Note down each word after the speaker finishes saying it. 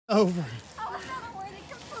Over. Oh, it's not a worthy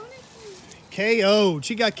component. KO'd.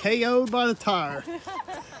 She got KO'd by the tire.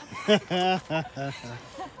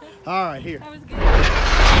 All right, here. That was good.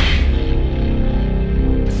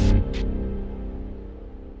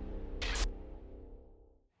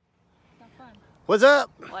 Not fun. What's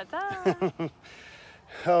up? What's up?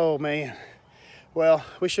 Oh, man. Well,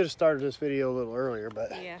 we should have started this video a little earlier,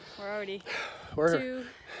 but Yeah, we're already we're 2,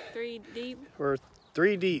 3 deep. We're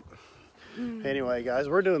 3 deep. Anyway, guys,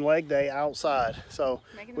 we're doing leg day outside, so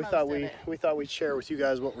Making the we most thought of it. we thought we'd share with you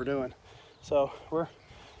guys what we're doing. So we're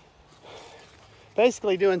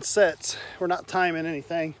basically doing sets. We're not timing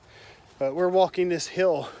anything, but we're walking this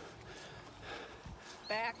hill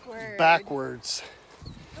backwards.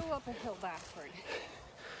 Go up a hill backward.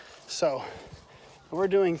 So we're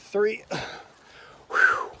doing three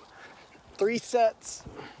sets.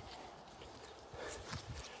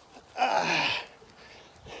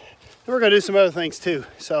 We're gonna do some other things too.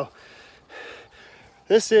 So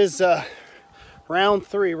this is round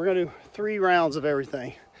 3. We're gonna do 3 rounds of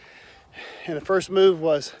everything. And the first move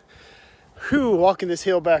was walking this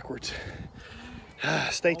hill backwards.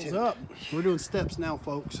 Stay tuned. Up. We're doing steps now,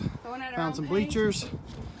 folks. Found some bleachers.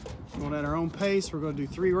 Going at our own pace. We're gonna do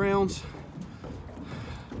 3 rounds.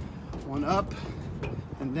 1 up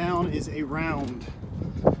and down is a round.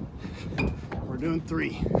 We're doing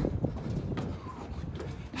 3.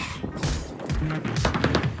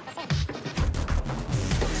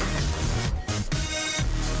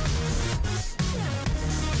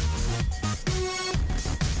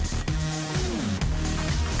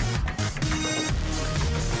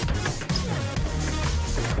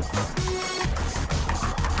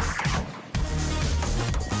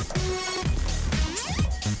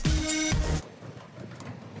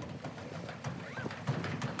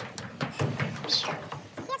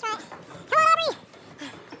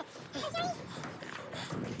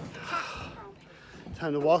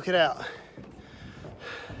 Time to walk it out.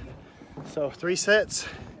 So 3 sets,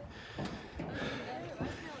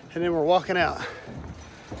 and then we're walking out.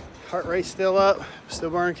 Heart rate's still up, still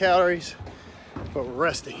burning calories, but we're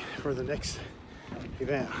resting for the next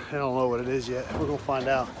event. I don't know what it is yet. We're gonna find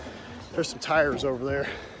out. There's some tires over there.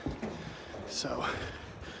 So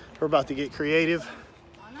we're about to get creative.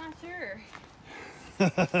 I'm not sure.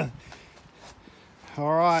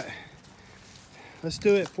 All right, let's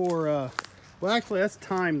do it for, well, actually, let's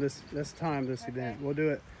time this event. We'll do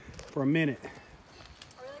it for a minute.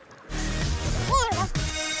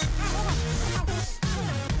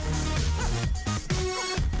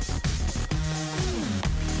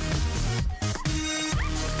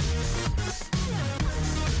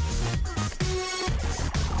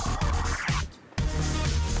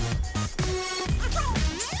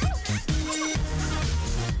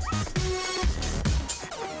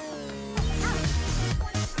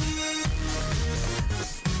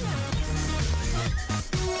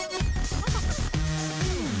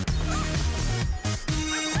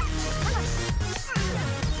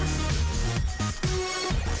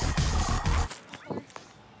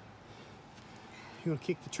 You want to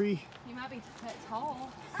kick the tree? You might be that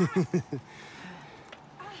tall.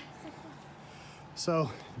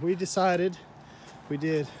 So we decided we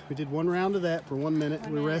did 1 round of that for 1 minute.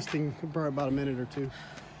 We're resting for about a minute or 2.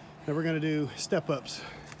 Then we're going to do step ups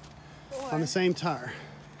on the same tire,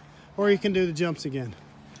 or you can do the jumps again.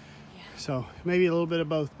 Yeah. So maybe a little bit of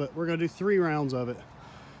both, but we're going to do 3 rounds of it.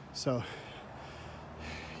 So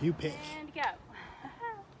you pick. And go.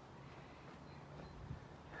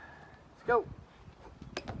 Let's go.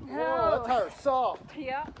 No. Oh, that tire's soft.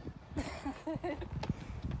 Yeah.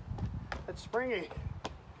 That's springy.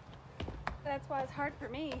 That's why it's hard for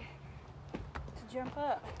me to jump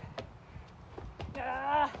up.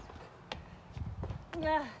 Ah.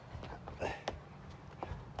 Ah.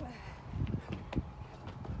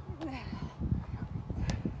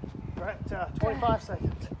 Right, 25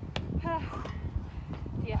 seconds.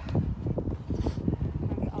 Yeah. I'm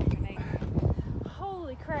gonna alternate.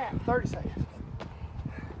 Holy crap. 30 seconds.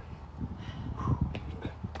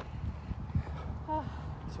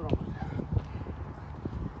 That's what I'm gonna do.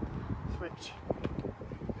 Switch.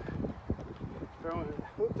 Throwing it.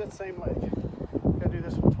 Whoop, that same leg. Gotta do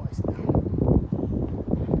this one twice now.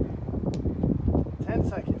 10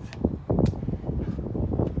 seconds.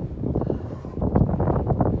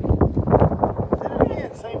 Did it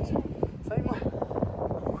again. Same leg.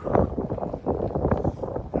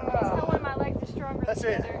 That's how one of my legs is stronger That's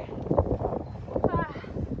than it. the other.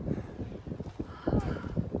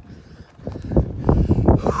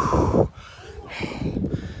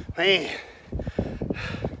 Man,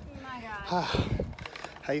 My God.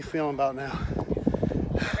 how you feeling about now?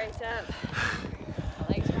 Race up. My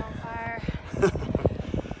legs are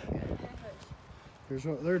Here's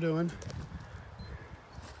what they're doing.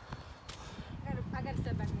 I gotta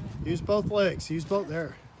step back a minute. Use both legs. Use both.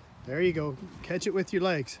 There you go. Catch it with your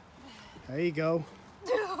legs. There you go.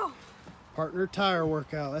 Partner tire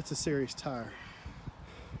workout. That's a serious tire.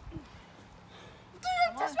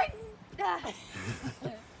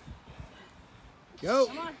 Go.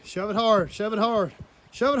 Shove it hard. Shove it hard.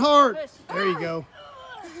 Shove it hard. There you go.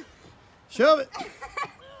 Shove it.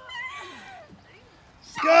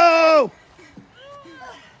 Go.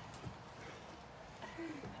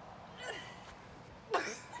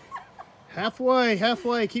 Halfway,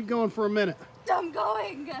 halfway. Keep going for a minute. I'm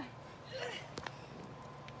going.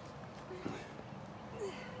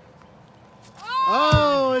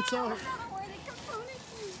 Oh, it's over.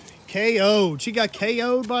 KO'd. She got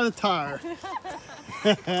KO'd by the tire.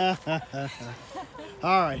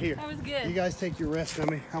 All right, here. That was good. You guys take your rest on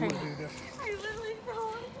me. I'm gonna do this. I literally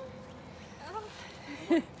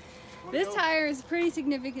fell. This tire is pretty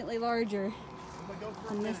significantly larger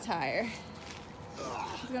than this tire.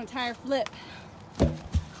 It's gonna tire flip.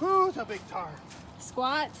 Whew, it's a big tire.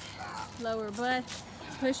 Squat, lower butt,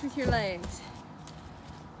 push with your legs.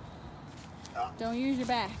 Don't use your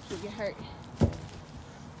back, you'll get hurt.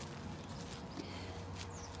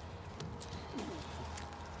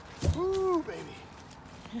 Woo, baby.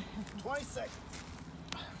 20 seconds.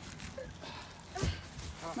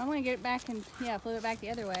 I'm gonna get it back and flip it back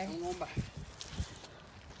the other way. I'm going back.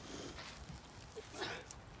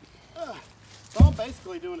 So I'm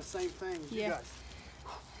basically doing the same thing as you guys.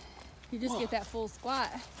 You just get that full squat.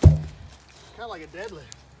 Kind of like a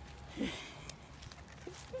deadlift.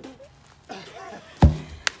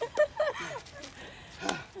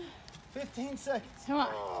 15 seconds. Come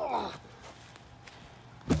on.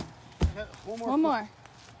 One more.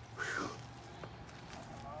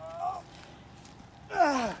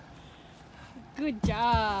 Good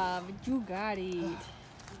job. You got it.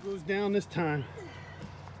 It goes down this time.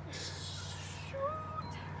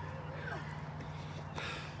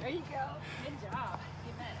 There you go. Good job.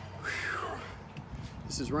 Get better.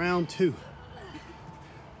 This is round 2.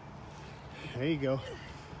 There you go.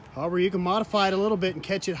 Aubrey, you can modify it a little bit and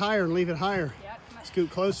catch it higher and leave it higher. Yep. Scoot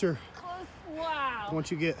closer. Close. Wow. Once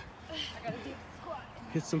you get I gotta do the squat.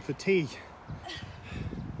 hit some fatigue.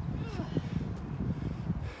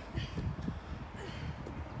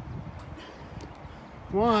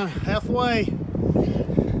 Come on, halfway. No,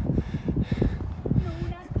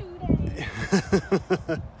 not today.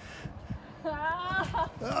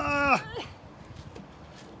 Ah!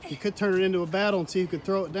 You could turn it into a battle and see who could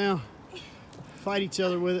throw it down. Fight each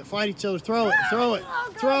other with it. Fight each other. Throw it. Throw it. Oh,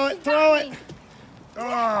 God, Throw she it. got Throw me. it.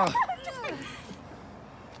 Ah!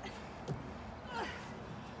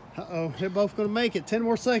 Uh-oh. They're both going to make it. 10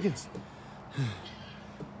 more seconds.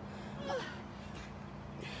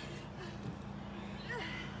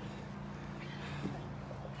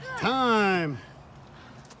 Time.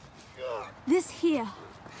 This here,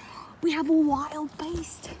 we have a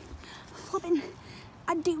wild-based flipping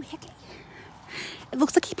a doohickey. It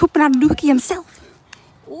looks like he pooping out a doohickey himself.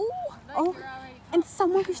 Ooh, oh, and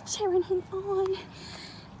someone is cheering him on.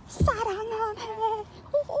 Side on her.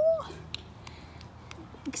 Ooh.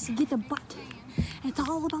 Because you get the butt. And it's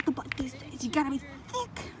all about the butt these days. You gotta be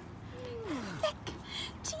thick. Thick.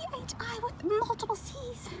 T-H-I with multiple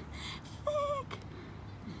C's. Thick.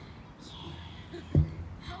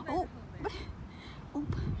 Oh, oh,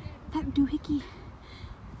 that doohickey.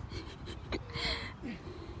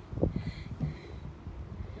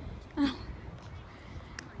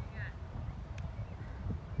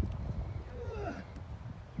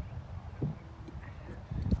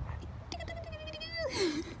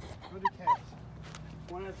 Go do calves.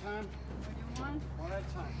 One at a time. One at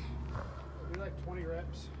a time. Do like 20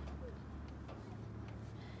 reps.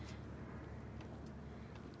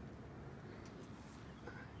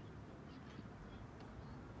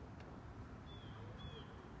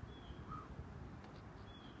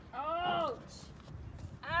 Ouch!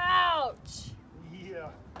 Ouch!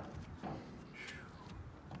 Yeah.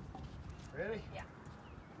 Ready? Yeah.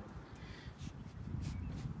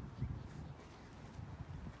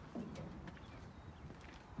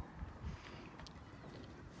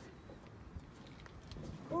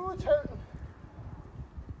 Ooh, it's hurting.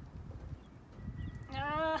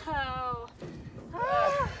 Oh.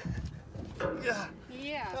 Yeah.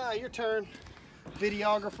 Yeah. Ah, your turn,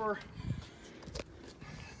 videographer.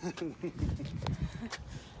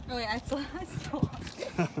 Oh wait, I still. It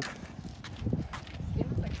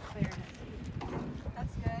looks like clear.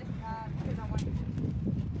 That's good. Because I want.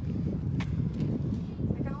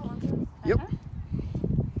 I can hold on to it. Yep.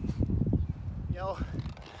 Yo,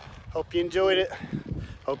 hope you enjoyed it.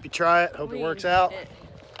 Hope you try it. Hope it works out.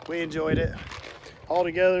 We enjoyed it.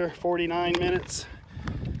 Altogether, 49 minutes.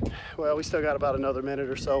 Well, we still got about another minute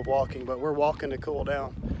or so of walking, but we're walking to cool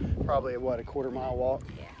down. Probably, what, a quarter-mile walk?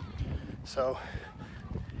 Yeah. So,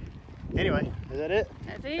 anyway, is that it?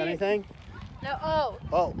 That's it. Got anything? No,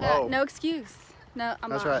 no excuse. No, I'm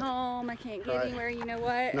That's not right. home. I can't get Right. anywhere. You know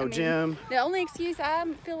what? No gym. The only excuse I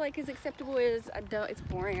feel like is acceptable is it's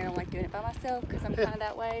boring. I don't like doing it by myself because I'm kind of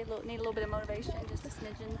that way. Need a little bit of motivation, just a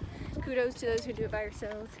smidgen. Kudos to those who do it by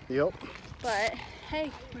yourselves. Yep. But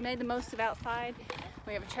hey, we made the most of outside.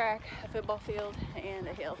 We have a track, a football field, and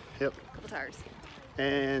a hill. Yep. A couple tires.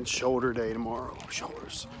 And shoulder day tomorrow.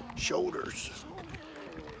 Shoulders.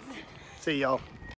 See y'all.